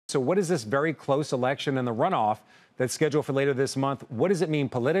So what is this very close election and the runoff that's scheduled for later this month? What does it mean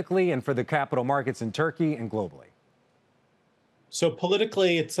politically and for the capital markets in Turkey and globally? So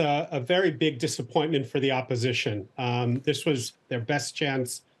politically, it's a very big disappointment for the opposition. This was their best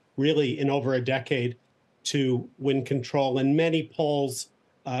chance, really, in over a decade to win control, and many polls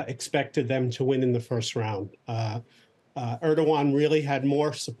expected them to win in the first round. Erdogan really had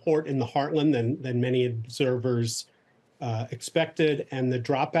more support in the heartland than many observers expected, and the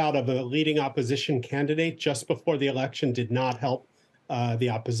dropout of a leading opposition candidate just before the election did not help the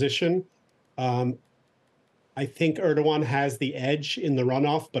opposition. I think Erdogan has the edge in the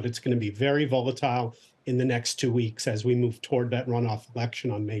runoff, but it's going to be very volatile in the next 2 weeks as we move toward that runoff election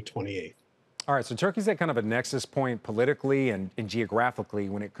on May 28th. All right, so Turkey's at kind of a nexus point politically and geographically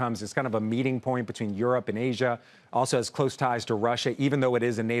when it comes. It's kind of a meeting point between Europe and Asia. Also has close ties to Russia, even though it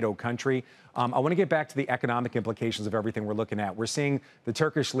is a NATO country. I want to get back to the economic implications of everything we're looking at. We're seeing the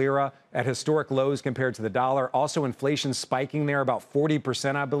Turkish lira at historic lows compared to the dollar. Also, inflation spiking there about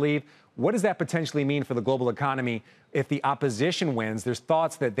 40%, I believe. What does that potentially mean for the global economy if the opposition wins? There's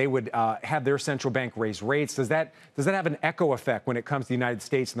thoughts that they would have their central bank raise rates. Does that have an echo effect when it comes to the United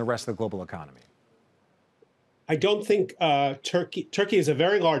States and the rest of the global economy? I don't think Turkey is a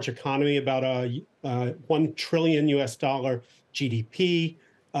very large economy, about a $1 trillion GDP,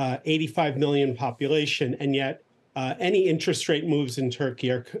 85 million population, and yet any interest rate moves in Turkey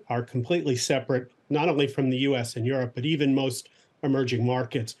are completely separate, not only from the U.S. and Europe, but even most emerging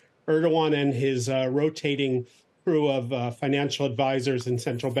markets. Erdogan and his rotating crew of financial advisors and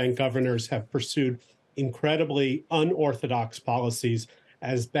central bank governors have pursued incredibly unorthodox policies.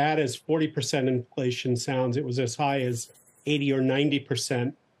 As bad as 40% inflation sounds, it was as high as 80 or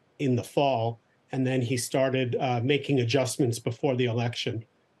 90% in the fall. And then he started making adjustments before the election.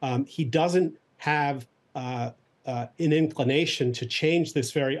 He doesn't have an inclination to change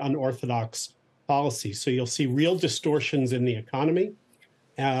this very unorthodox policy. So you'll see real distortions in the economy.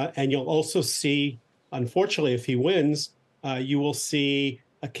 And you'll also see, unfortunately, if he wins, you will see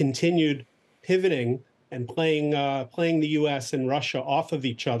a continued pivoting and playing the U.S. and Russia off of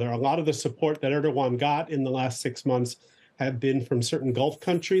each other. A lot of the support that Erdogan got in the last 6 months have been from certain Gulf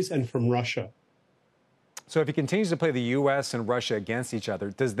countries and from Russia. So if he continues to play the U.S. and Russia against each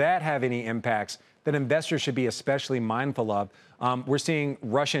other, does that have any impacts that investors should be especially mindful of? We're seeing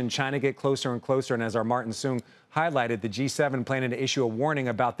Russia and China get closer and closer, and as our Martin Soong highlighted, the G7 planning to issue a warning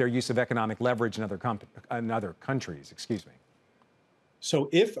about their use of economic leverage in other countries. Excuse me. So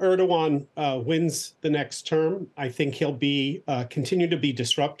if Erdogan wins the next term, I think he'll continue to be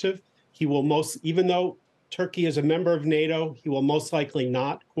disruptive. He will even though Turkey is a member of NATO, he will most likely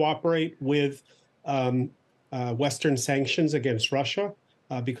not cooperate with Western sanctions against Russia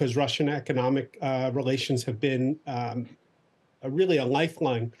because Russian economic relations have been really a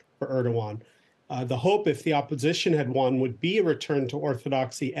lifeline for Erdogan. The hope, if the opposition had won, would be a return to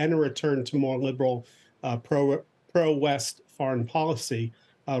orthodoxy and a return to more liberal pro-West foreign policy.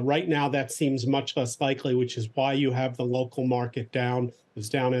 Right now, that seems much less likely, which is why you have the local market down. It was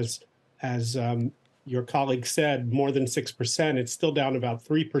down, as your colleague said, more than 6%. It's still down about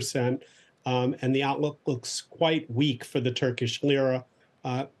 3%, and the outlook looks quite weak for the Turkish lira.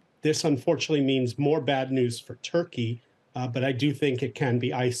 This, unfortunately, means more bad news for Turkey, but I do think it can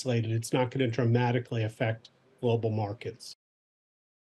be isolated. It's not going to dramatically affect global markets.